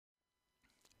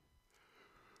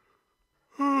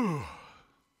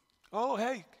Oh,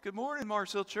 hey, good morning,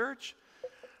 Mars Hill Church.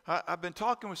 I've been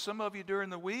talking with some of you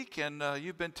during the week, and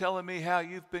you've been telling me how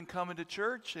you've been coming to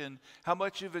church and how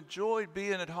much you've enjoyed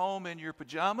being at home in your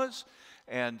pajamas.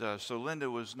 And so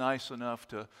Linda was nice enough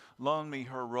to loan me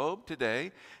her robe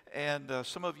today. And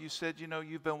some of you said,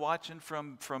 you've been watching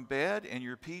from bed in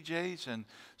your PJs, and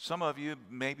some of you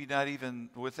maybe not even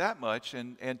with that much.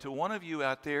 And to one of you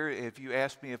out there, if you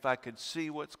asked me if I could see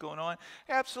what's going on,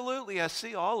 absolutely, I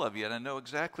see all of you, and I know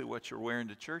exactly what you're wearing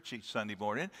to church each Sunday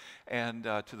morning. And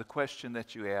to the question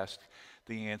that you asked,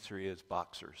 the answer is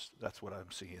boxers. That's what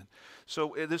I'm seeing.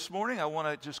 So this morning, I want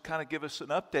to just kind of give us an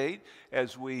update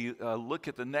as we look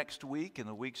at the next week and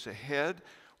the weeks ahead.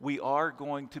 We are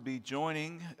going to be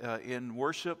joining in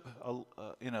worship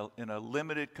in a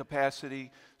limited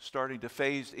capacity, starting to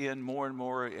phase in more and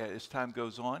more as time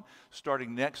goes on.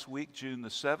 Starting next week, June the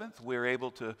 7th, we're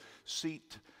able to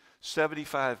seat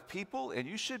 75 people, and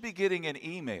you should be getting an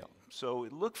email. So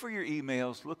look for your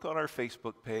emails, look on our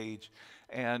Facebook page,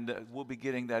 and we'll be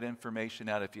getting that information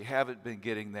out. If you haven't been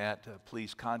getting that,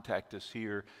 please contact us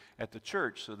here at the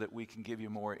church so that we can give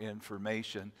you more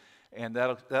information. And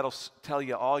that'll tell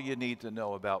you all you need to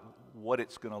know about what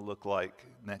it's going to look like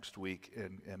next week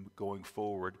and going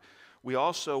forward. We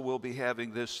also will be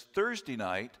having this Thursday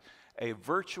night a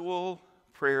virtual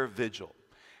prayer vigil.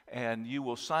 And you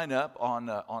will sign up on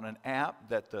an app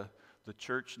that the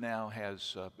church now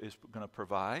is going to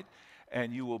provide,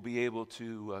 and you will be able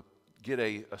to get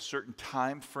a certain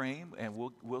time frame, and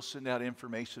we'll send out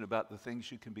information about the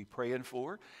things you can be praying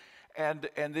for, and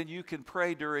then you can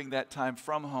pray during that time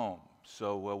from home.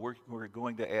 So we're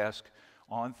going to ask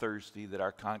on Thursday that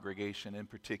our congregation in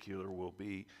particular will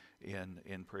be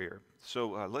in prayer.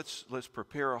 So let's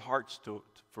prepare our hearts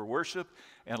for worship,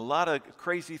 and a lot of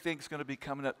crazy things going to be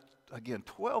coming up. Again,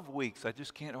 12 weeks. I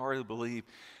just can't hardly believe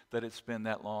that it's been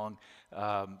that long.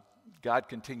 God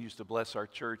continues to bless our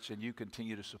church, and you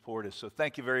continue to support us. So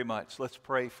thank you very much. Let's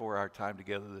pray for our time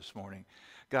together this morning.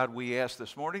 God, we ask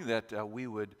this morning that we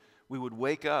would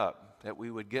wake up, that we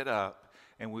would get up,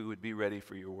 and we would be ready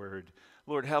for your word.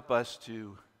 Lord, help us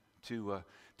to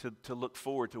look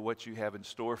forward to what you have in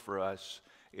store for us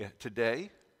today,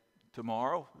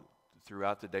 tomorrow,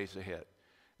 throughout the days ahead.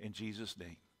 In Jesus'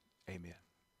 name, amen.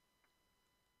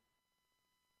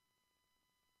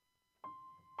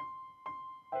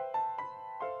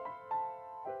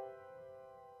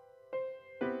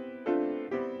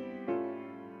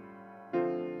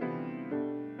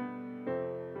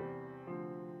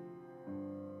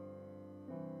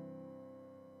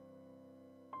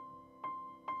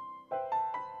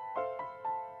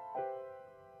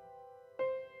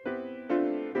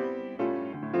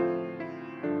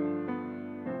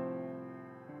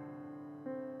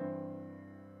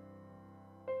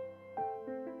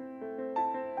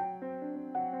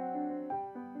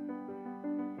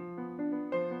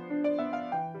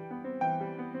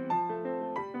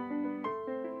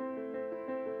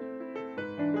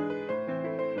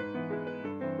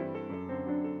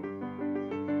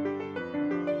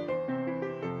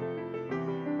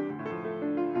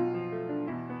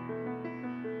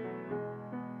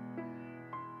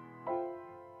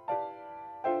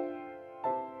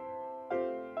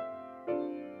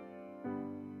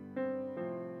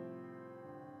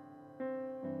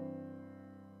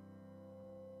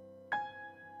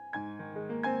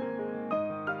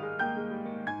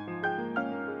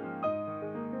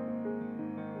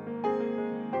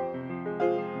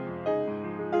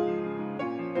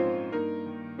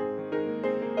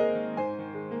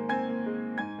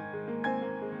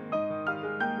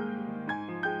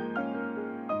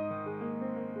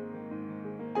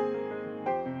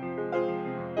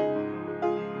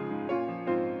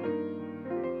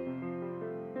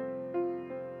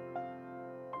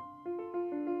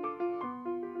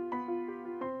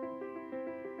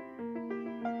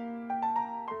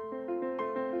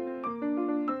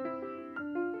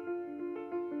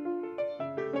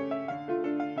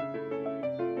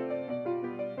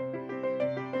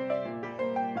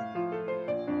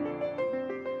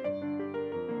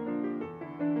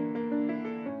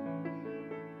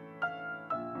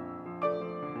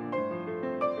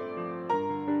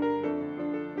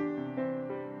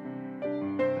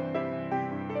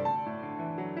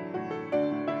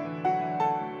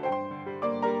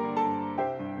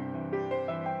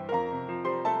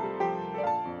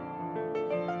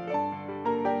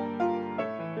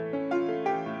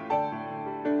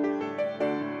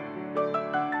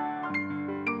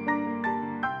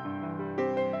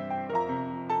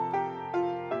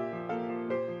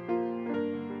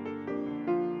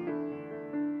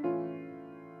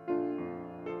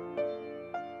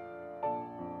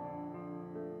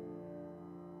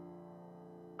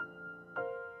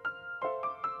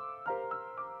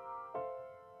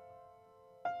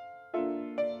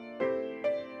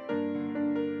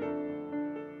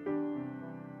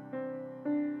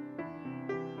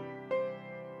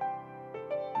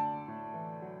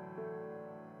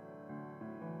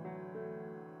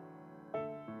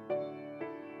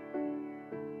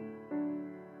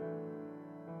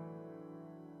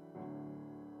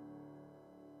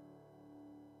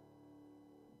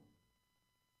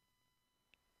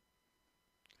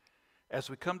 As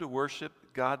we come to worship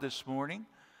God this morning,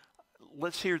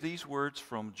 let's hear these words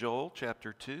from Joel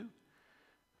chapter 2,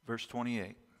 verse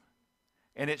 28.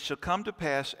 And it shall come to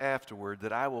pass afterward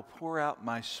that I will pour out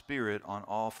my spirit on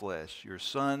all flesh. Your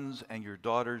sons and your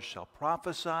daughters shall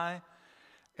prophesy,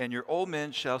 and your old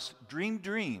men shall dream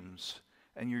dreams,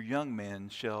 and your young men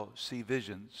shall see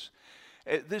visions.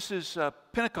 This is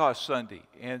Pentecost Sunday,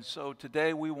 and so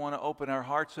today we want to open our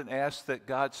hearts and ask that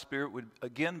God's Spirit would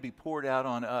again be poured out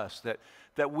on us,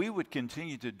 that we would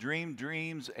continue to dream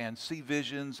dreams and see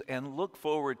visions and look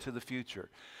forward to the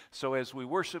future. So as we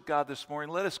worship God this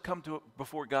morning, let us come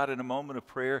before God in a moment of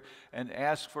prayer and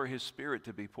ask for His Spirit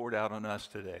to be poured out on us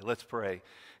today. Let's pray.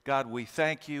 God, we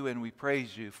thank you and we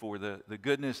praise you for the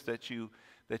goodness that you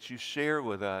share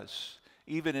with us,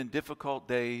 even in difficult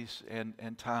days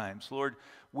and times. Lord,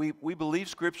 we believe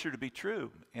Scripture to be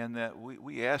true, and that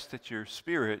we ask that your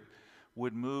Spirit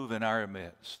would move in our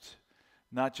midst,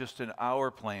 not just in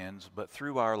our plans, but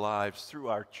through our lives, through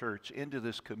our church, into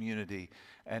this community,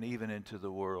 and even into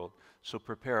the world. So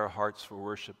prepare our hearts for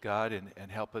worship, God,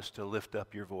 and help us to lift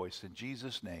up your voice. In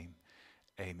Jesus' name,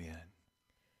 amen.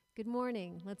 Good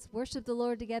morning. Let's worship the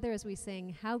Lord together as we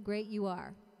sing, How Great You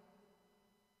Are.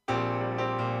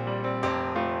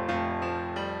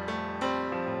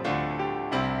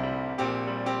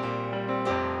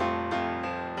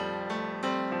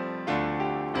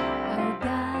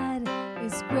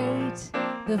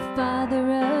 The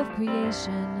Father of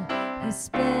creation, His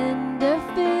splendor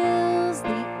fills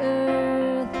the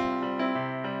earth.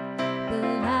 The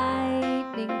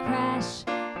lightning crash,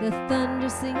 the thunder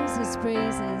sings His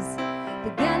praises.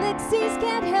 The galaxies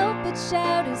can't help but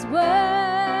shout His worth.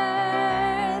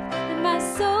 And my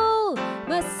soul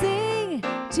must sing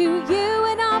to you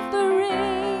an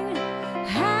offering.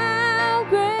 How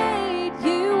great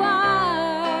you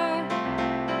are.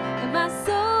 And my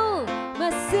soul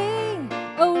must sing,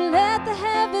 oh, let the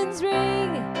heavens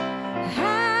ring.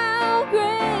 How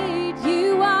great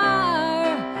you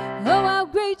are. Oh, how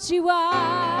great you are.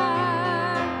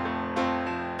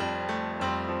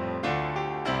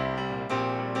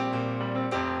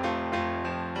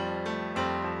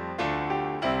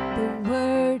 The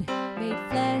Word made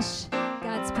flesh,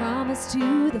 God's promise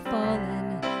to the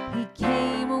fallen. He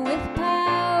came with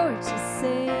power to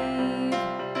save.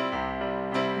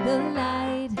 The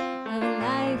light of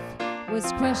life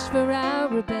was crushed for our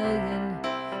rebellion.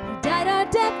 He died our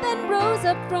death and rose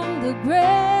up from the grave.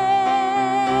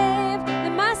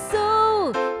 And my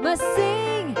soul must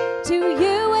sing to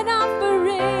you an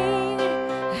offering.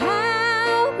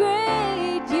 How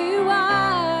great you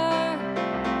are.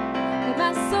 And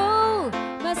my soul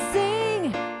must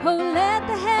sing, oh, let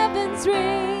the heavens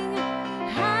ring.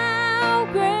 How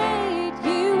great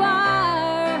you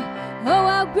are. Oh,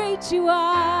 how great you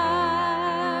are.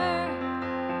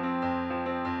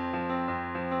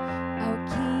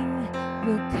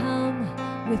 Will come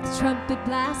with trumpet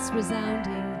blasts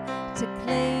resounding to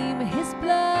claim His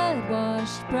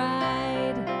blood-washed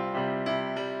bride.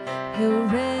 He'll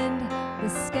rend the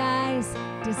skies,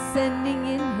 descending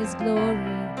in His glory,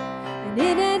 and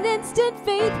in an instant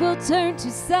faith will turn to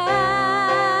sight.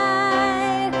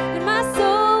 And my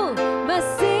soul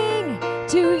must sing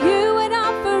to you an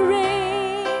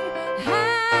offering.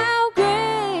 How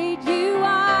great you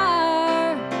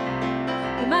are.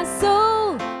 And my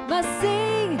soul must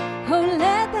sing, oh,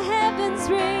 let the heavens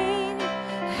ring.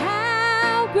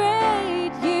 How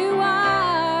great you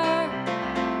are.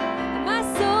 My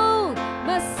soul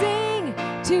must sing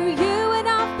to you an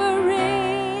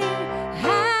offering.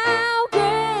 How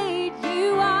great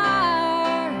you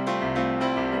are.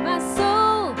 My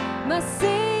soul must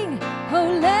sing,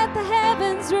 oh, let the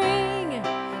heavens ring.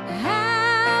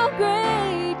 How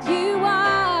great you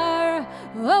are.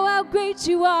 Oh, how great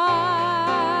you are.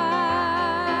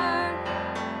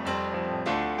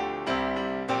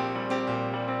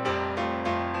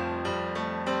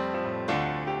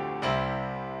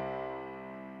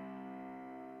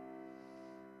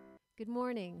 Good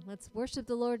morning. Let's worship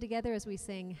the Lord together as we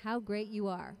sing, How Great You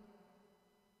Are.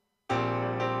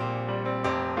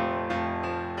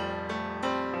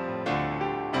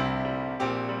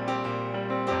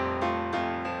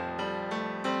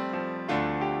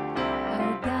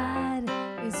 Our God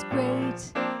is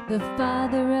great, the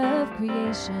Father of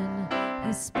creation.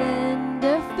 His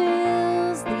splendor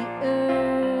fills the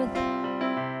earth.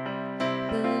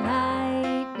 The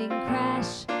lightning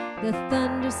crash, the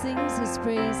thunder sings His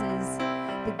praises.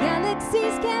 The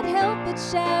galaxies can't help but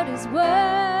shout His worth.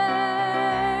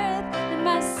 And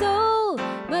my soul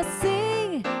must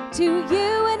sing to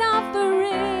you an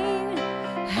offering.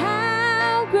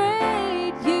 How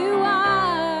great you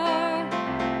are.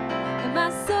 And my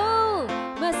soul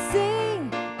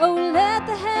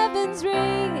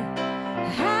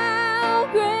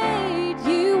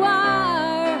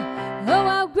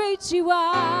great you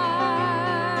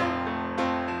are.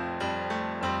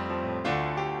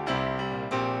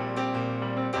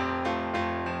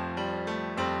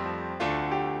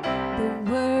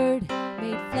 The Word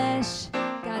made flesh,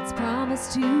 God's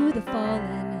promise to the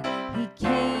fallen. He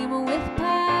came with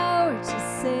power to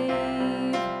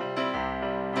save.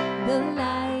 The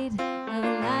light of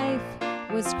life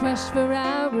was crushed for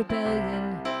our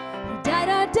rebellion. He died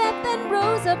our death and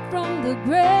rose up from the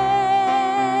grave.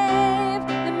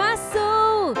 And my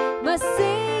soul must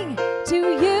sing to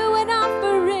you an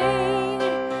offering.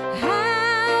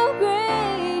 How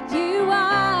great you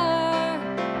are.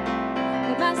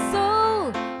 And my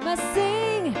soul must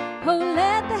sing, oh,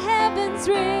 let the heavens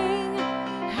ring.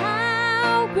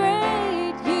 How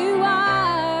great you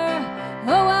are.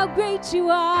 Oh, how great you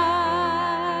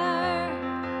are.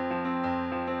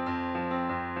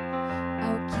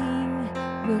 Our King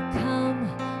will come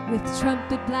with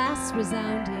trumpet blasts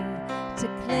resounding to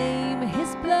claim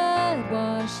his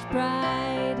blood-washed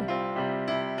bride.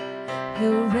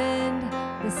 He'll rend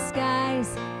the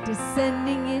skies,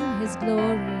 descending in his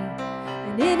glory,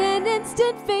 and in an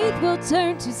instant faith will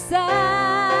turn to sight.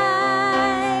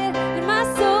 And my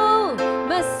soul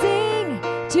must sing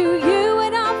to you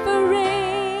an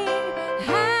offering.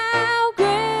 How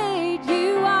great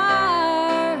you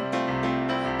are.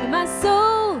 And my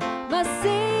soul must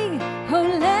sing,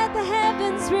 oh, let the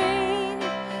heavens ring.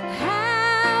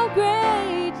 How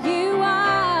great you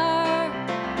are.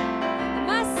 And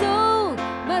my soul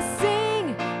must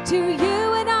sing to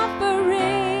you an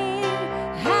offering.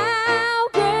 How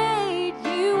great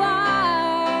you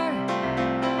are.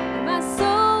 And my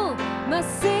soul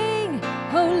must sing,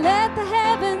 oh, let the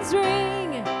heavens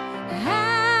ring.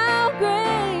 How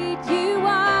great you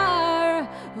are.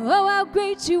 Oh, how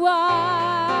great you are.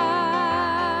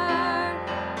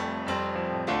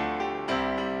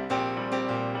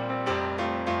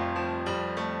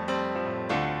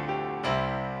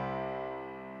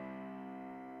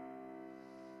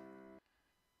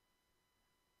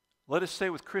 Let us say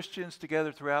with Christians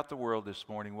together throughout the world this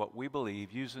morning what we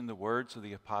believe using the words of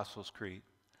the Apostles' Creed.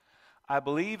 I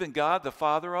believe in God the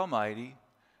Father Almighty,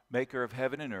 maker of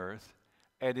heaven and earth,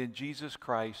 and in Jesus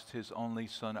Christ, his only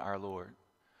Son, our Lord,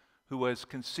 who was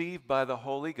conceived by the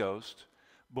Holy Ghost,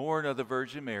 born of the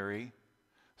Virgin Mary,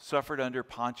 suffered under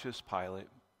Pontius Pilate,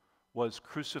 was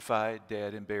crucified,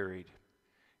 dead, and buried.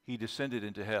 He descended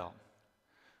into hell.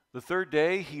 The third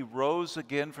day he rose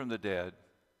again from the dead.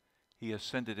 He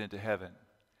ascended into heaven,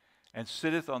 and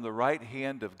sitteth on the right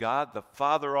hand of God the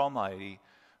Father Almighty.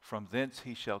 From thence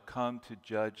he shall come to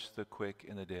judge the quick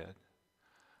and the dead.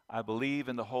 I believe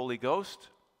in the Holy Ghost,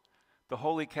 the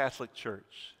Holy Catholic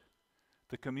Church,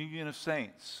 the communion of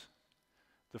saints,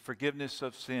 the forgiveness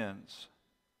of sins,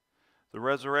 the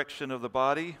resurrection of the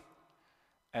body,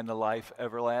 and the life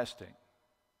everlasting.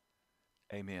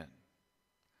 Amen.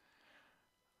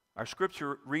 Our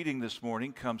scripture reading this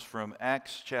morning comes from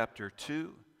Acts chapter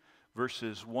 2,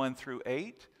 verses 1 through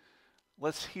 8.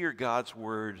 Let's hear God's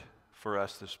word for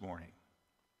us this morning.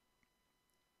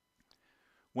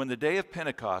 When the day of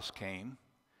Pentecost came,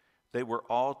 they were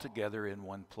all together in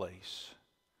one place.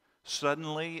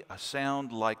 Suddenly, a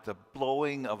sound like the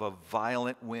blowing of a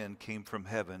violent wind came from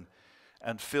heaven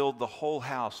and filled the whole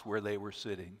house where they were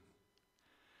sitting.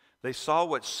 They saw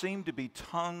what seemed to be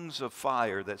tongues of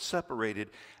fire that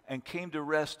separated and came to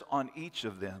rest on each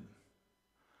of them.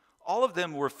 All of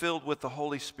them were filled with the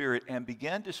Holy Spirit and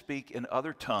began to speak in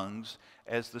other tongues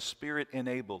as the Spirit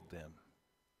enabled them.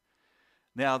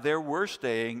 Now there were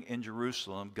staying in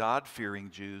Jerusalem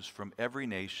God-fearing Jews from every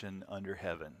nation under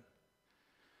heaven.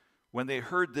 When they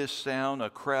heard this sound, a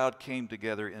crowd came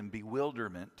together in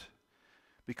bewilderment,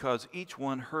 because each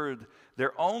one heard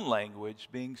their own language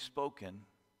being spoken.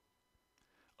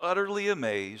 Utterly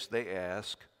amazed, they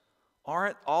asked,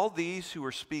 "Aren't all these who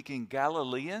are speaking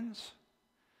Galileans?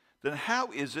 Then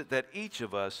how is it that each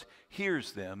of us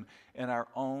hears them in our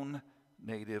own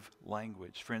native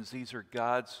language?" Friends, these are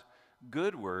God's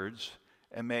good words,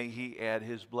 and may he add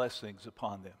his blessings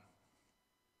upon them.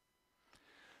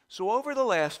 So over the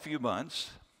last few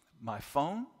months, my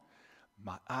phone,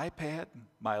 my iPad,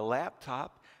 my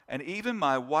laptop, and even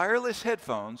my wireless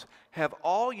headphones have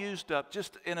all used up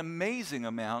just an amazing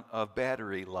amount of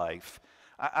battery life.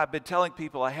 I've been telling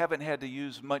people I haven't had to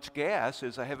use much gas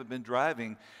as I haven't been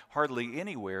driving hardly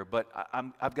anywhere, but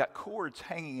I've got cords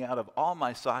hanging out of all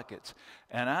my sockets.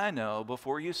 And I know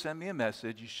before you send me a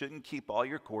message, you shouldn't keep all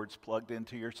your cords plugged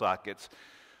into your sockets,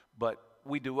 but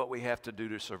we do what we have to do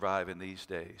to survive in these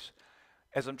days.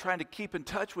 As I'm trying to keep in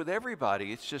touch with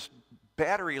everybody, it's just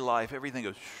battery life, everything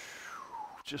goes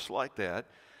just like that.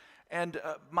 And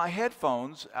my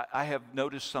headphones, I have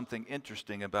noticed something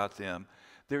interesting about them.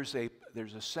 There's a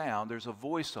sound, there's a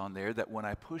voice on there that when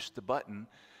I push the button,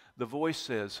 the voice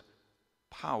says,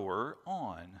 "Power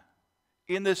on."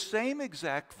 In the same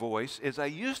exact voice as I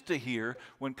used to hear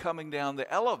when coming down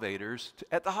the elevators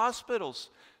at the hospitals.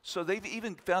 So they've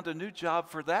even found a new job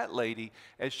for that lady,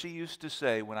 as she used to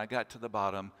say when I got to the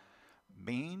bottom,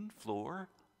 "Main floor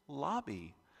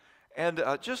lobby." And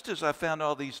just as I found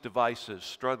all these devices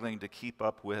struggling to keep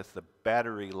up with the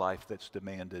battery life that's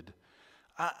demanded,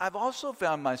 I've also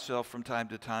found myself from time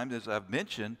to time, as I've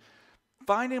mentioned,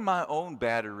 finding my own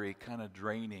battery kind of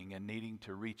draining and needing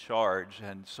to recharge.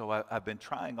 And so I've been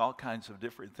trying all kinds of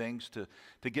different things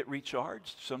to get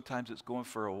recharged. Sometimes it's going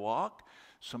for a walk.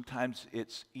 Sometimes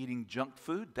it's eating junk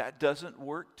food. That doesn't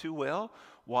work too well.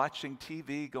 Watching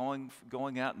TV,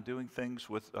 going out and doing things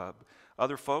with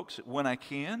other folks when I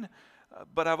can.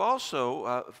 But I've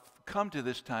also come to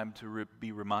this time to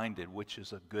be reminded, which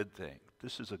is a good thing.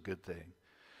 This is a good thing.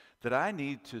 That I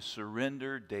need to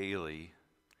surrender daily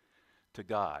to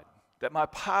God. That my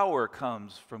power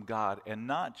comes from God and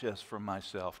not just from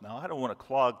myself. Now, I don't want to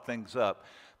clog things up,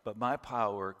 but my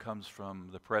power comes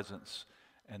from the presence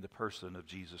and the person of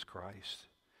Jesus Christ.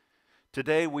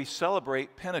 Today we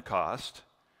celebrate Pentecost,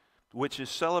 which is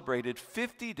celebrated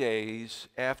 50 days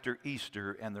after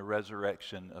Easter and the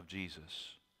resurrection of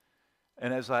Jesus.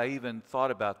 And as I even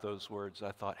thought about those words,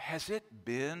 I thought, has it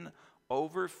been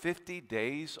over 50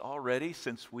 days already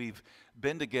since we've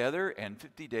been together, and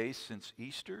 50 days since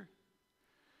Easter?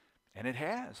 And it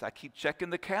has. I keep checking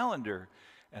the calendar,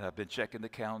 and I've been checking the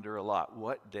calendar a lot.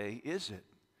 What day is it?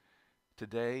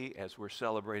 Today, as we're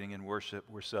celebrating in worship,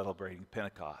 we're celebrating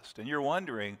Pentecost. And you're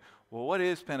wondering, well, what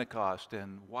is Pentecost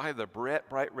and why the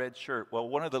bright red shirt? Well,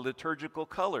 one of the liturgical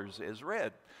colors is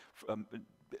red,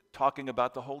 talking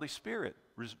about the Holy Spirit.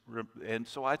 And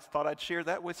so I thought I'd share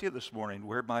that with you this morning,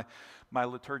 wear my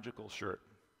liturgical shirt.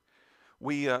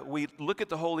 We look at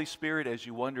the Holy Spirit as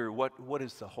you wonder, what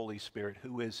is the Holy Spirit?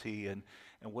 Who is He? And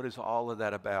what is all of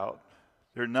that about?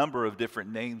 There are a number of different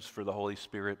names for the Holy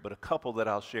Spirit, but a couple that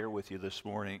I'll share with you this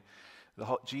morning.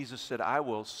 Jesus said, "I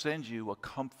will send you a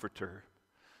comforter,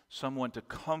 someone to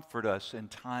comfort us in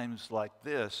times like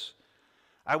this.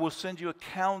 I will send you a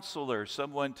counselor,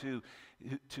 someone to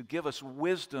give us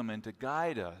wisdom and to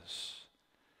guide us."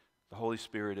 The Holy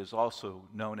Spirit is also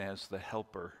known as the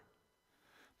Helper.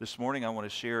 This morning I want to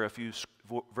share a few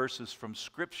verses from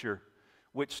Scripture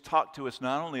which talk to us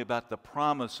not only about the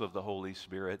promise of the Holy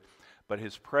Spirit, but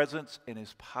His presence and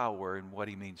His power and what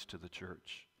He means to the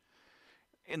church.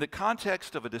 In the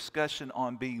context of a discussion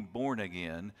on being born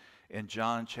again, in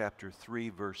John chapter 3,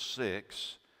 verse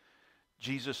 6,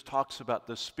 Jesus talks about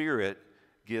the Spirit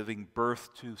giving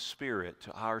birth to spirit,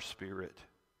 to our spirit.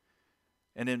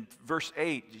 And in verse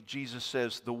 8, Jesus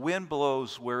says, "The wind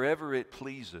blows wherever it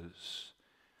pleases.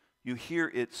 You hear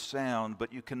its sound,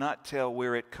 but you cannot tell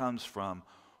where it comes from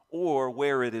or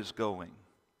where it is going.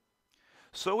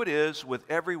 So it is with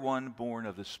everyone born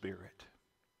of the Spirit."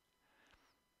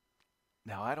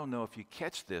 Now, I don't know if you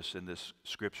catch this in this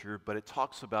scripture, but it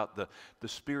talks about the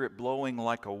Spirit blowing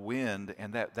like a wind,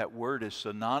 and that word is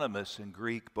synonymous in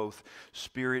Greek. Both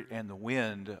Spirit and the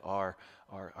wind are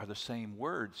the same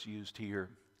words used here.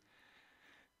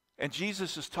 And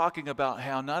Jesus is talking about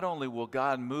how not only will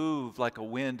God move like a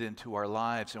wind into our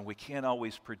lives, and we can't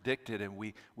always predict it, and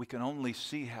we can only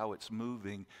see how it's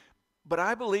moving, but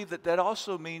I believe that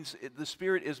also means the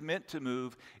Spirit is meant to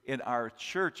move in our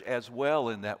church as well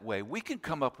in that way. We can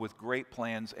come up with great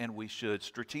plans, and we should.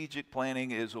 Strategic planning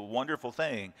is a wonderful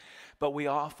thing, but we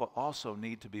also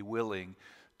need to be willing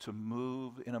to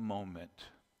move in a moment.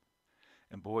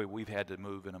 And boy, we've had to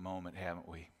move in a moment, haven't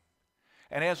we?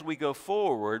 And as we go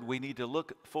forward, we need to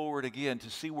look forward again to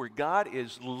see where God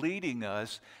is leading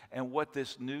us and what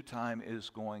this new time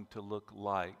is going to look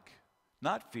like.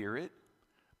 Not fear it,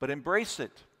 but embrace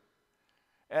it.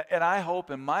 And I hope,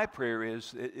 and my prayer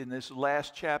is, in this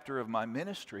last chapter of my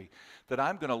ministry, that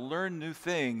I'm going to learn new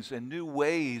things and new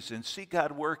ways and see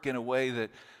God work in a way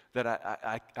that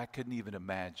I couldn't even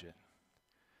imagine.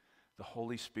 The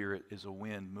Holy Spirit is a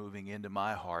wind moving into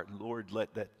my heart. And Lord,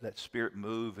 let that Spirit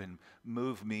move and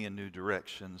move me in new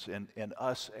directions and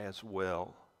us as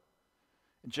well.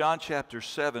 In John chapter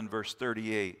 7, verse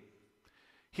 38,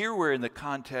 here we're in the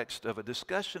context of a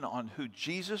discussion on who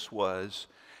Jesus was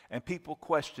and people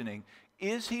questioning,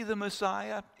 is He the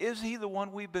Messiah? Is He the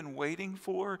one we've been waiting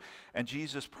for? And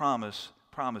Jesus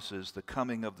promises the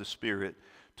coming of the Spirit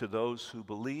to those who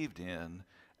believed in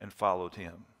and followed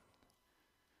Him.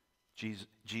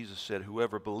 Jesus said,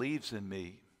 "Whoever believes in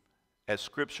me, as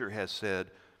Scripture has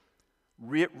said,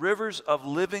 Rivers of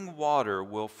living water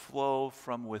will flow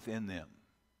from within them.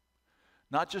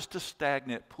 Not just a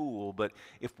stagnant pool, but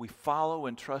if we follow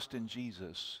and trust in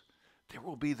Jesus, there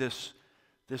will be this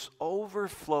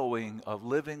overflowing of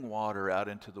living water out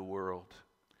into the world.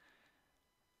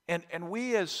 And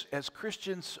we as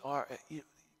Christians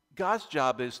God's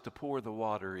job is to pour the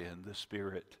water in, the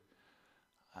Spirit.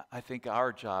 I think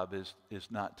our job is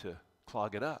not to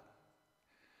clog it up.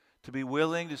 To be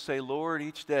willing to say, Lord,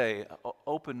 each day,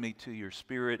 open me to your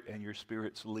Spirit and your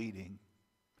Spirit's leading.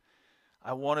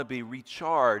 I want to be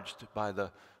recharged by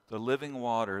the living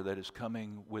water that is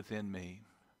coming within me.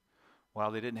 While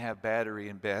they didn't have battery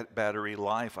and battery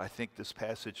life, I think this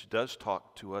passage does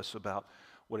talk to us about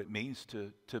what it means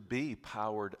to be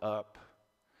powered up,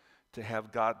 to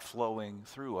have God flowing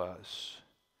through us.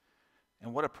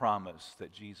 And what a promise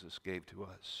that Jesus gave to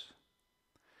us.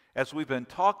 As we've been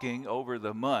talking over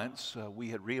the months, we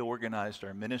had reorganized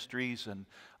our ministries and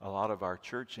a lot of our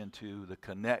church into the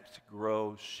Connect,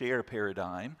 Grow, Share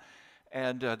paradigm.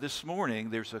 And this morning,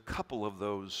 there's a couple of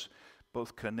those,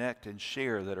 both connect and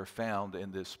share, that are found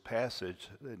in this passage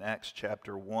in Acts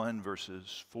chapter 1,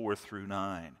 verses 4 through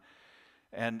 9.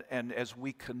 And as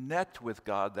we connect with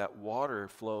God, that water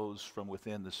flows from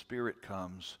within, the Spirit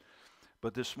comes.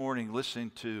 But this morning,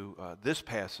 listening to this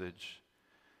passage,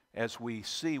 as we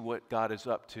see what God is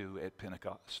up to at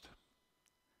Pentecost.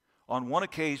 On one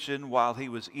occasion, while he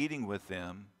was eating with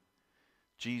them,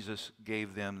 Jesus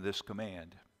gave them this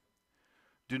command: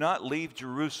 "Do not leave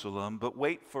Jerusalem, but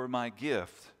wait for my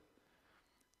gift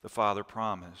the Father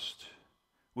promised,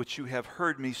 which you have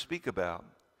heard me speak about.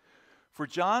 For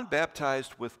John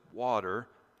baptized with water,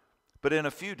 but in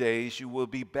a few days you will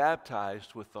be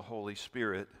baptized with the Holy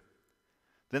Spirit."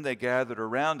 Then they gathered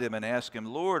around him and asked him,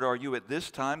 "Lord, are you at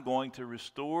this time going to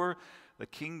restore the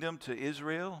kingdom to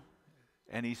Israel?"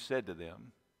 And he said to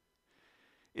them,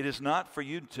 "It is not for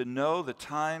you to know the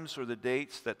times or the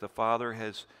dates that the Father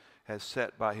has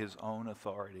set by his own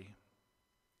authority."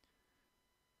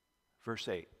 Verse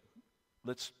 8.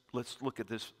 Let's look at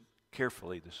this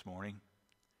carefully this morning.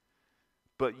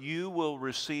 "But you will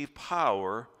receive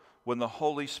power when the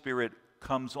Holy Spirit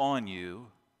comes on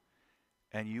you,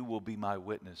 and you will be my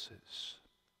witnesses."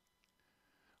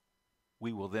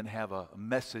 We will then have a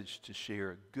message to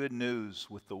share, good news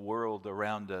with the world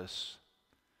around us,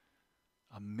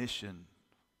 a mission.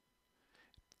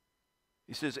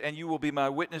 He says, "And you will be my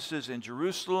witnesses in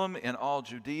Jerusalem, in all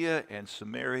Judea and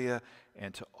Samaria,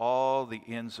 and to all the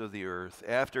ends of the earth."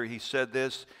 After he said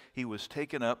this, he was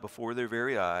taken up before their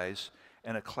very eyes,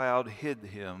 and a cloud hid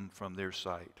him from their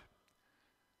sight.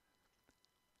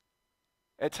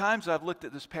 At times I've looked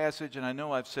at this passage, and I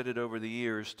know I've said it over the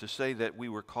years, to say that we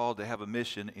were called to have a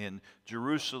mission in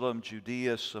Jerusalem,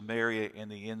 Judea, Samaria,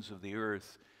 and the ends of the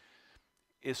earth.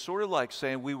 It's sort of like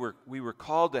saying we were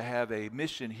called to have a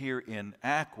mission here in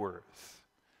Ackworth,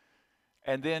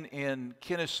 and then in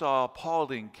Kennesaw,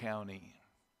 Paulding County,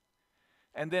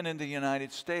 and then in the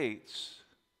United States,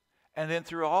 and then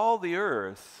through all the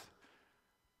earth.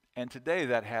 And today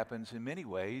that happens in many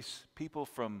ways. People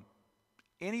from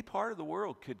any part of the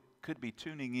world could be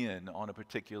tuning in on a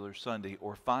particular Sunday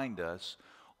or find us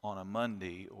on a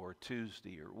Monday or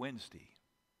Tuesday or Wednesday.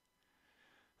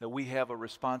 That we have a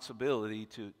responsibility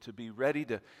to be ready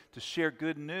to share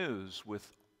good news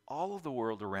with all of the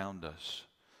world around us,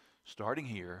 starting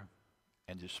here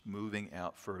and just moving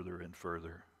out further and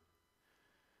further.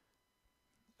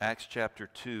 Acts chapter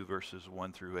 2, verses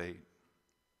 1 through 8.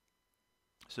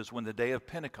 It says, "When the day of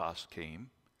Pentecost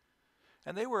came,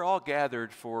 and they were all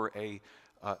gathered for a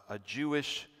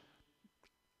Jewish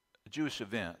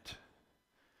event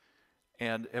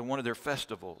and one of their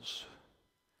festivals.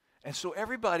 And so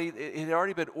everybody, it had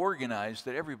already been organized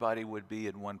that everybody would be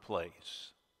in one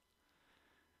place.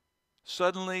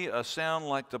 Suddenly a sound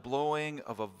like the blowing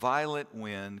of a violent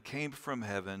wind came from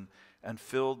heaven and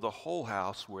filled the whole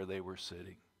house where they were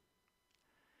sitting.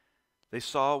 They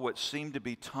saw what seemed to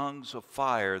be tongues of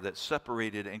fire that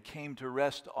separated and came to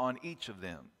rest on each of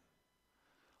them.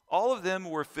 All of them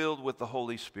were filled with the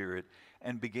Holy Spirit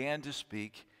and began to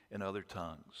speak in other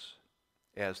tongues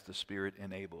as the Spirit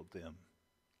enabled them.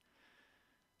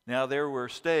 Now there were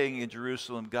staying in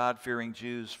Jerusalem God-fearing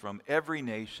Jews from every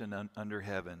nation under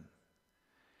heaven.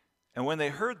 And when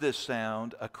they heard this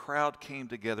sound, a crowd came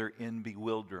together in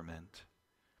bewilderment,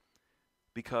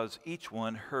 because each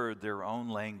one heard their own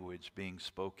language being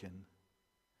spoken.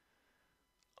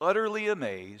 Utterly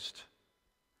amazed,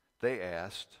 they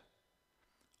asked,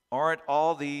 "Aren't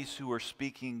all these who are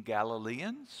speaking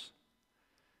Galileans?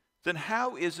 Then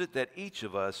how is it that each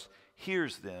of us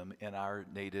hears them in our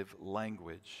native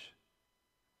language?"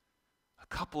 A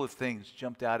couple of things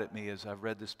jumped out at me as I've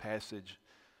read this passage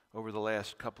over the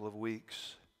last couple of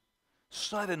weeks.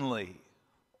 Suddenly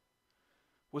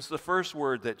was the first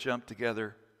word that jumped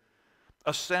together.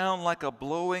 A sound like a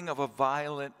blowing of a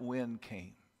violent wind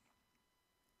came.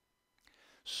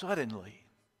 Suddenly.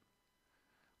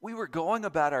 We were going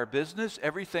about our business.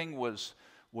 Everything was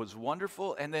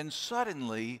wonderful. And then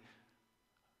suddenly,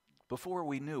 before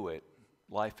we knew it,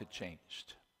 life had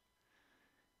changed.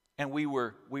 And we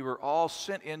were all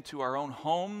sent into our own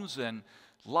homes and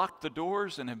locked the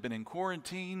doors and have been in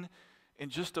quarantine in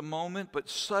just a moment. But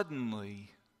suddenly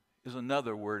is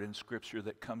another word in Scripture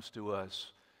that comes to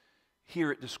us.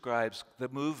 Here it describes the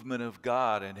movement of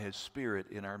God and His Spirit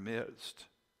in our midst.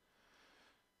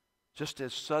 Just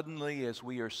as suddenly as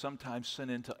we are sometimes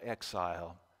sent into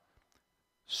exile,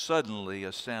 suddenly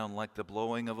a sound like the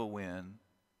blowing of a wind,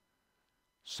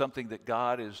 something that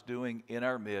God is doing in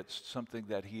our midst, something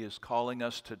that He is calling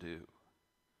us to do.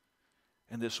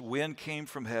 And this wind came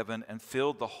from heaven and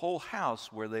filled the whole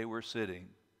house where they were sitting.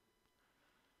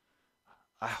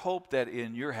 I hope that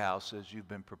in your house, as you've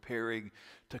been preparing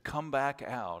to come back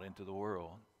out into the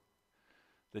world,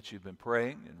 that you've been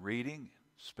praying and reading,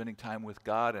 spending time with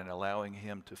God and allowing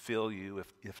Him to fill you.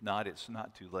 If not, it's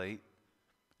not too late.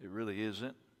 It really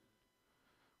isn't.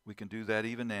 We can do that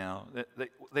even now.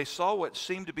 They saw what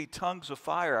seemed to be tongues of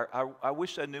fire. I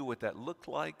wish I knew what that looked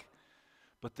like,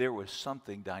 but there was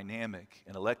something dynamic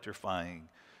and electrifying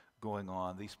going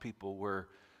on. These people were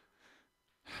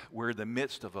in the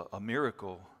midst of a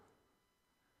miracle.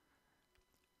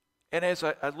 And as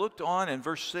I looked on in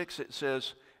verse 6, it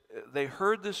says, they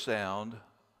heard the sound.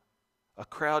 A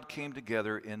crowd came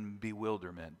together in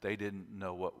bewilderment. They didn't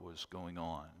know what was going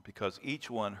on because each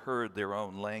one heard their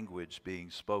own language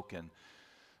being spoken.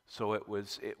 So it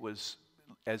was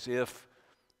as if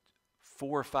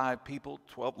 4 or 5 people,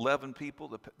 12, 11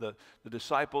 people, the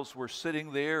disciples were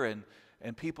sitting there,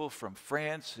 and people from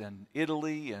France and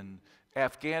Italy and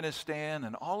Afghanistan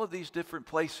and all of these different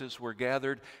places were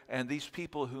gathered, and these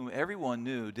people whom everyone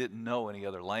knew didn't know any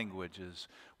other languages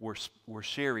were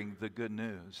sharing the good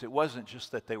news. It wasn't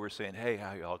just that they were saying, hey,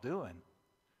 how y'all doing?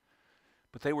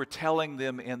 But they were telling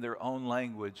them in their own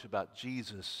language about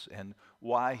Jesus and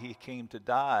why He came to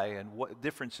die and what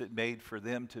difference it made for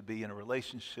them to be in a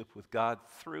relationship with God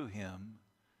through Him.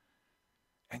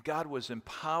 And God was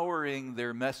empowering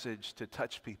their message to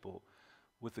touch people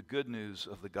with the good news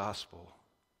of the gospel.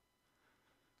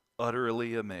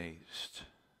 Utterly amazed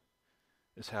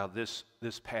is how this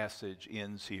passage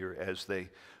ends here as they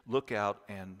look out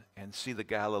and see the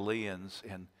Galileans.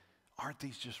 And aren't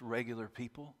these just regular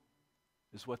people,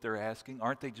 is what they're asking?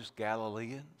 Aren't they just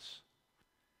Galileans?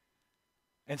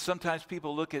 And sometimes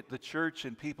people look at the church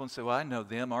and people and say, well, I know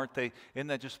them. Aren't they? Isn't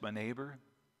that just my neighbor?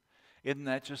 Isn't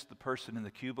that just the person in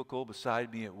the cubicle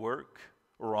beside me at work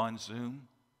or on Zoom?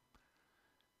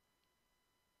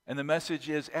 And the message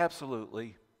is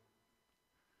absolutely.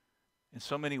 In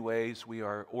so many ways, we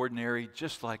are ordinary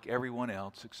just like everyone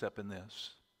else except in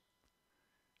this.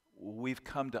 We've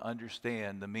come to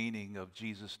understand the meaning of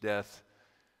Jesus' death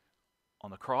on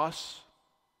the cross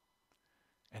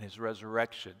and His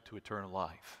resurrection to eternal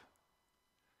life.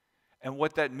 And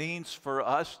what that means for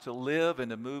us to live and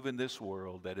to move in this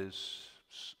world that is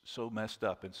so messed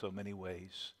up in so many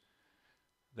ways,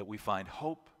 that we find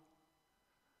hope,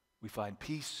 we find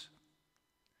peace,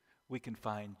 we can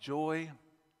find joy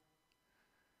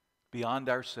beyond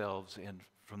ourselves and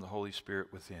from the Holy Spirit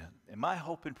within. And my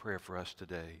hope and prayer for us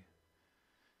today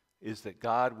is that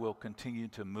God will continue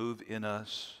to move in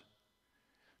us,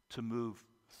 to move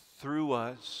through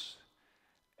us,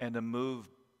 and to move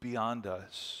beyond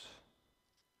us.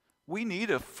 We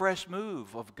need a fresh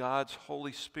move of God's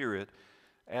Holy Spirit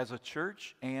as a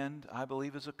church and, I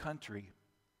believe, as a country.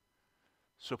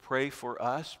 So pray for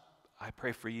us. I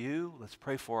pray for you. Let's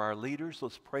pray for our leaders.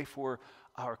 Let's pray for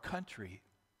our country,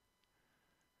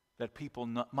 that people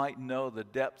might know the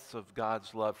depths of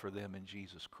God's love for them in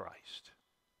Jesus Christ.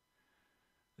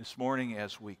 This morning,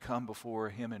 as we come before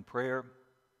Him in prayer,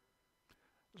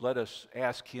 let us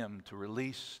ask Him to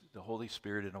release the Holy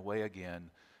Spirit in a way again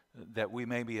that we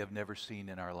maybe have never seen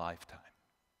in our lifetime.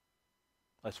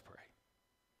 Let's pray.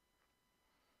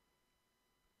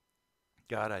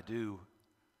 God, I do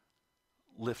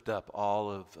lift up all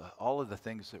of the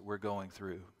things that we're going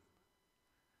through.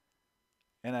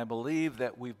 And I believe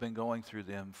that we've been going through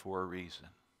them for a reason.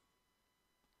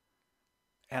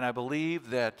 And I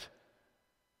believe that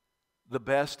the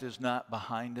best is not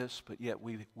behind us, but yet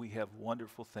we have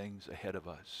wonderful things ahead of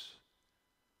us,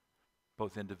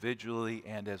 both individually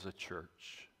and as a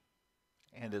church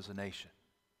and as a nation.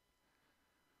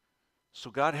 So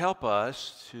God, help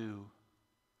us to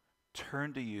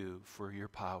turn to you for your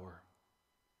power.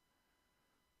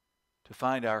 To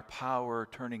find our power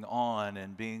turning on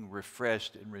and being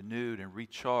refreshed and renewed and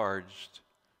recharged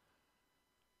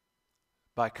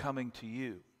by coming to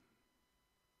you,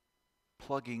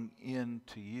 plugging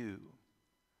into you.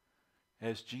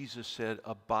 As Jesus said,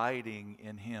 abiding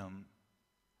in him.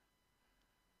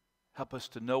 Help us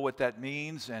to know what that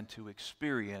means and to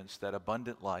experience that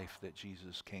abundant life that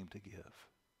Jesus came to give.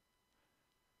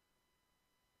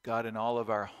 God, in all of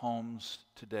our homes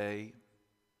today,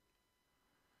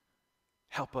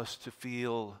 help us to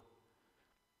feel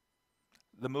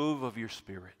the move of your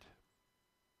Spirit.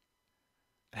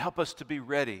 Help us to be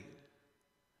ready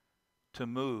to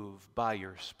move by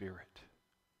your Spirit.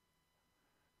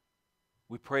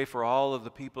 We pray for all of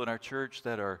the people in our church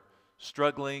that are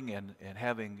struggling and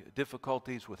having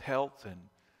difficulties with health and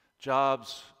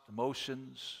jobs,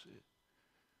 emotions.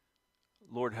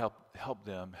 Lord, help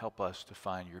them, help us to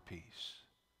find your peace.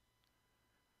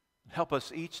 Help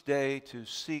us each day to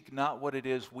seek not what it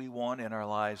is we want in our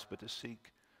lives, but to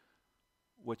seek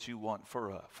what you want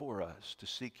for us, to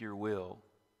seek your will.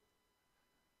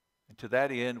 And to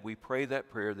that end, we pray that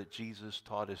prayer that Jesus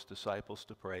taught his disciples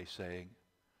to pray, saying,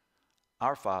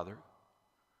 Our Father,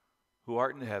 who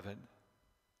art in heaven,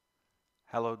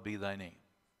 hallowed be thy name.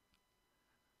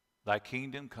 Thy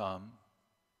kingdom come,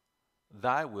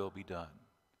 thy will be done,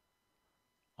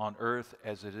 on earth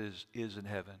as it is in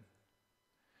heaven.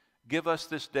 Give us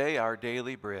this day our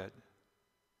daily bread.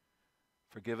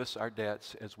 Forgive us our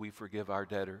debts as we forgive our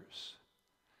debtors.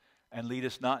 And lead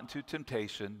us not into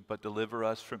temptation, but deliver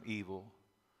us from evil.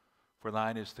 For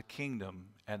thine is the kingdom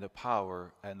and the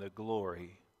power and the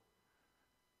glory.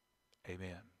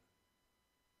 Amen.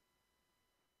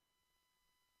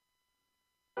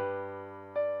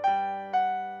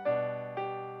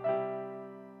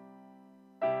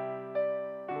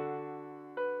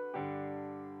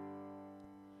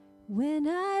 When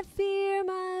I fear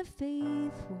my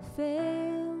faith will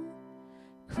fail,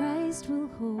 Christ will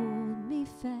hold me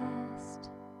fast.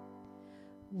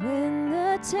 When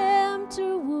the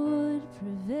tempter would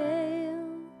prevail,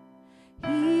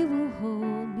 he will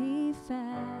hold me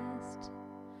fast.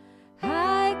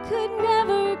 I could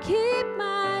never keep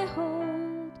my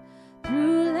hold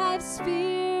through life's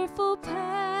fearful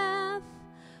path,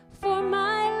 for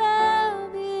my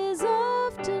love is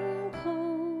often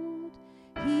cold.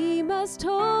 He must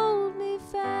hold me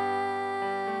fast.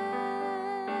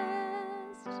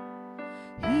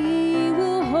 He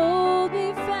will hold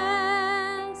me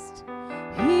fast.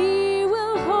 He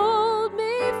will hold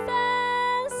me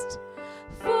fast.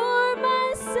 For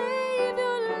my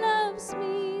Savior loves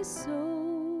me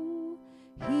so.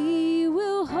 He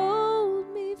will hold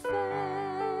me fast.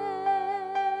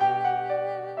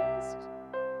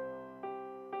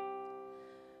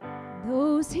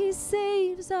 Those he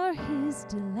saves are his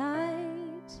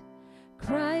delight.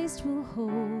 Christ will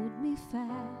hold me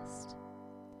fast.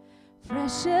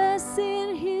 Precious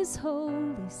in his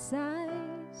holy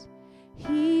sight,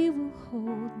 he will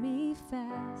hold me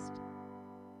fast.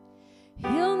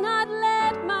 He'll not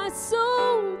let my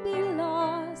soul be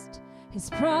lost. His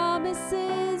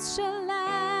promises shall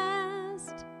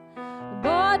last.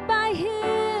 Bought by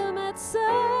him at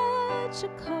such a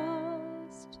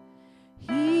cost,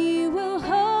 he will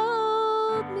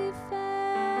hold me fast.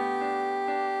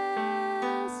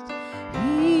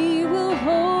 He will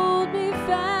hold me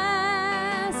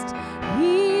fast.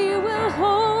 He will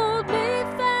hold me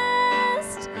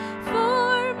fast.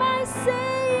 For my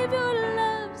Savior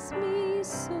loves me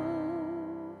so.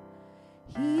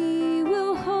 He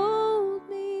will hold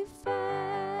me fast.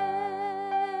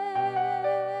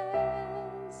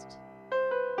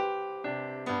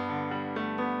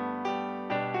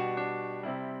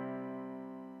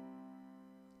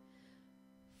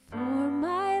 For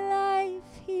my life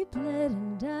he bled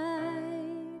and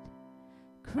died.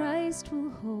 Christ will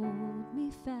hold me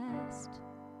fast.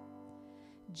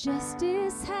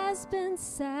 Justice has been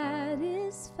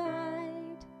satisfied,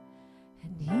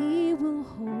 and he will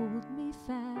hold me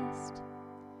fast.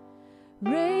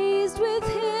 Raised with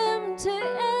him to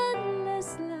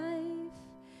endless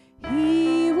life,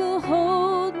 he will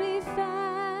hold me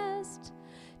fast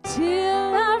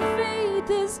till our faith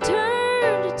is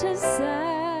turned to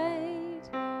sight.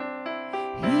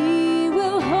 He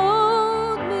will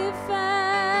hold me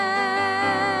fast.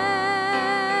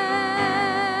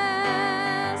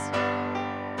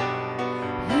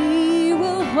 He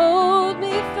will hold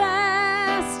me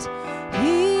fast.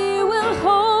 He will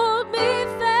hold me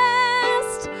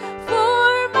fast. For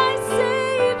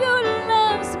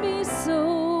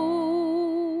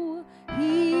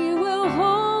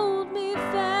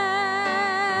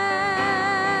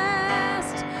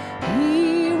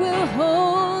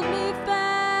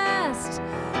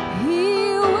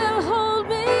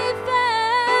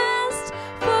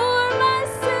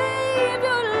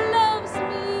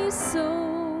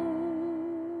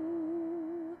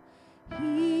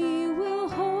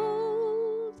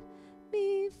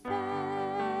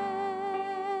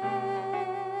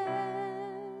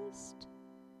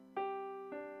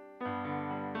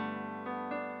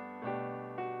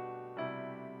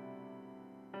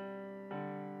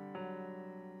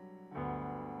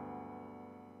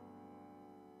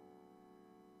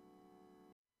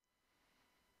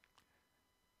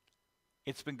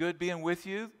It's been good being with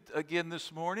you again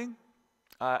this morning.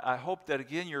 I hope that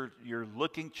again you're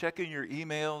looking, checking your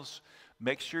emails.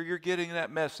 Make sure you're getting that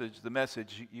message. The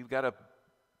message, you've got to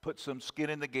put some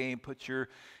skin in the game, put your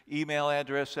email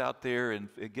address out there and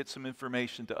get some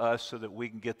information to us so that we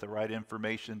can get the right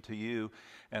information to you.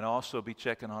 And also be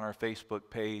checking on our Facebook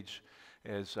page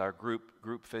as our group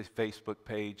Facebook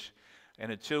page.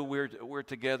 And until we're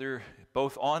together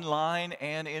both online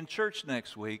and in church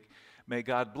next week, may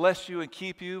God bless you and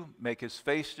keep you, make his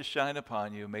face to shine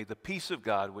upon you. May the peace of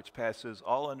God, which passes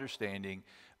all understanding,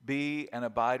 be and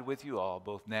abide with you all,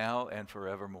 both now and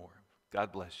forevermore.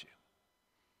 God bless you.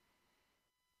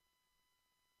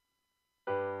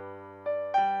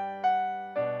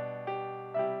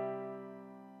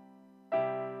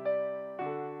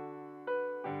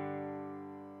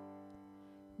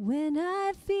 When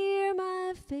I fear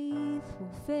my faith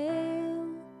will fail,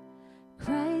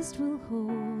 Christ will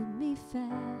hold me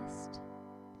fast.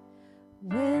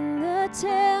 When the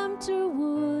tempter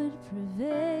would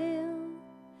prevail,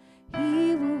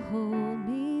 he will hold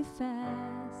me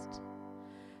fast.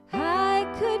 I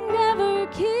could never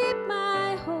keep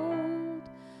my hold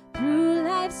through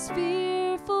life's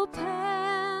fearful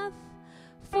path,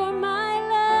 for my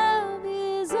love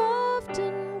is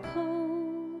often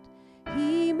cold.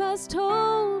 He must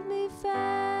hold me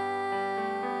fast.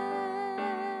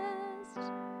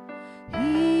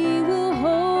 He will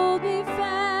hold me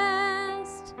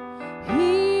fast.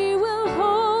 He will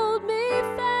hold me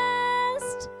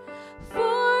fast.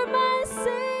 For my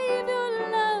Savior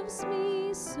loves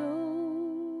me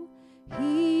so.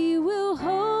 He will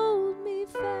hold me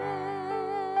fast.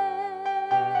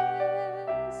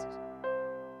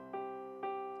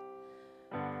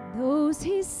 Those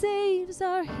he saves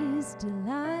are his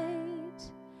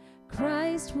delight.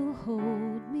 Christ will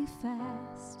hold me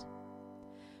fast.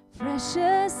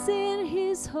 Precious in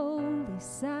his holy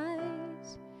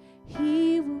sight,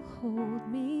 he will hold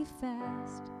me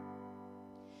fast.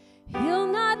 He'll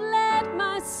not let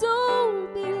my soul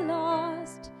be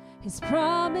lost. His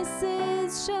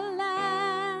promises shall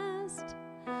last.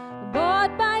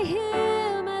 Bought by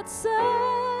him at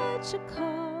such a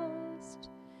cost,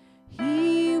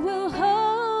 he will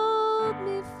hold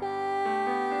me fast.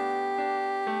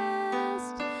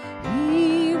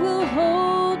 He will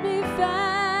hold me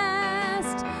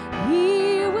fast.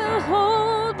 He will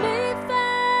hold me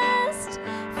fast.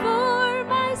 For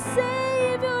my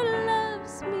Savior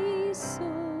loves me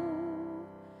so.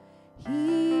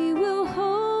 He will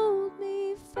hold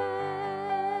me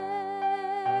fast.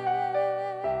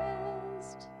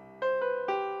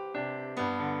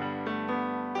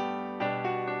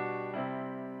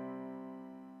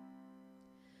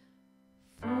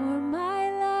 For my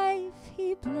life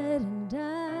he bled and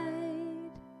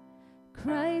died.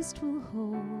 Christ will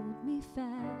hold me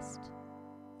fast.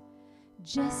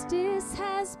 Justice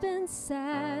has been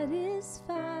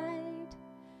satisfied,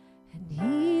 and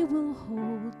he will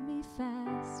hold me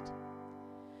fast.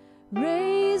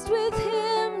 Raised with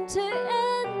him to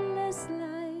endless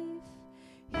life,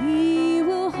 he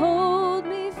will hold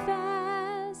me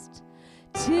fast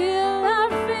till our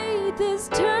faith is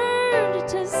turned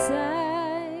to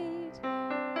sight.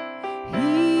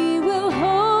 He will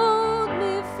hold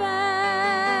me fast.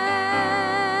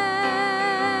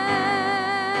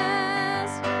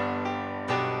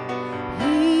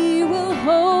 He will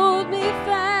hold me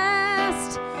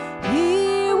fast.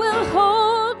 He will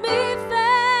hold me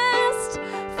fast.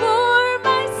 For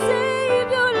my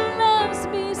Savior loves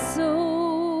me so.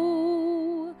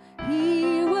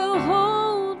 He will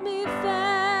hold me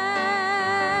fast.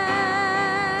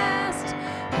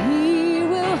 He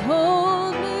will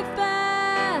hold me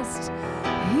fast.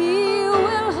 He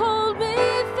will hold me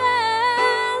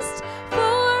fast.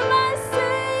 For my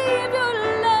Savior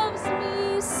loves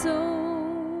me so.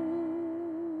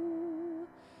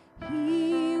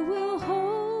 He will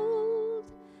hold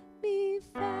me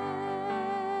fast.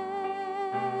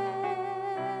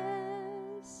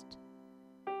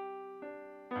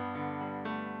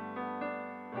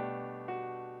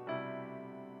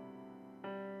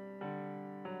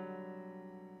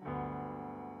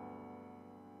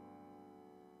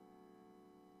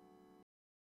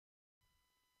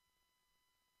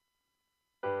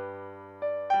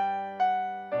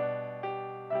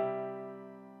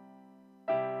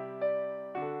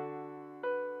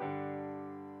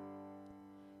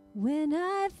 When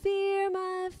I fear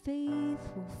my faith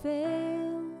will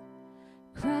fail,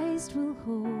 Christ will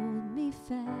hold me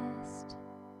fast.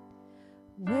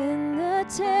 When the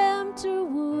tempter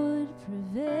would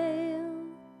prevail,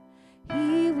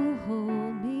 he will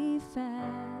hold me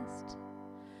fast.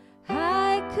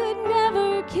 I could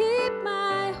never keep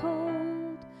my hold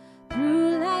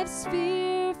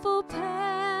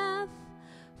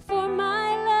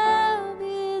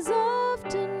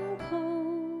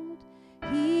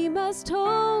just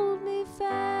hold me fast.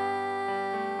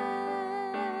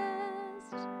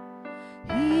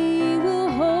 He will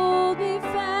hold me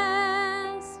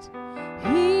fast.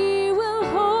 He will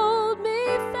hold me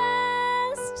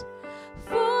fast.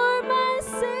 For my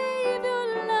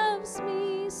Savior loves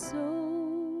me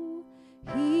so.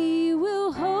 He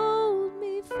will hold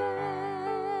me fast.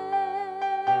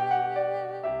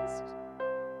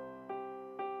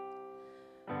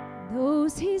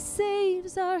 Those he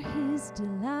saves are his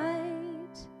delight.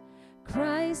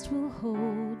 Christ will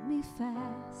hold me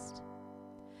fast.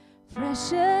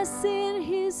 Precious in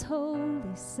his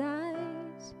holy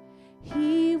sight,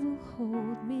 he will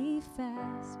hold me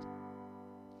fast.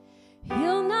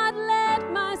 He'll not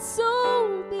let my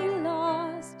soul be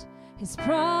lost. His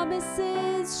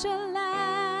promises shall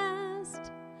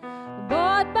last.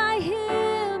 Bought by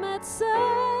him at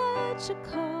such a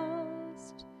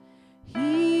cost,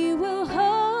 he will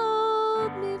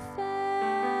hold me fast.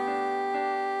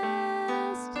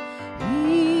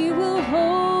 He will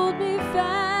hold me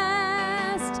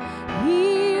fast.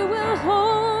 He will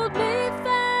hold me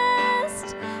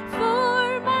fast.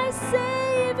 For my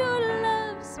Savior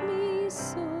loves me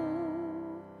so.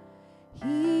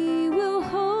 He will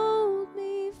hold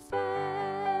me fast.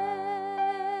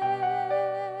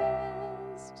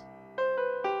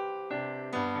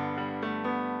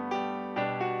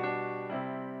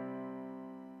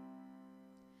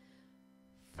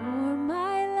 For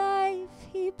my life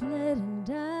he bled and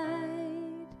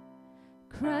died.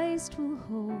 Christ will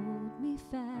hold me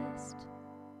fast.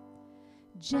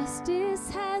 Justice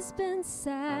has been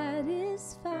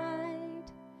satisfied.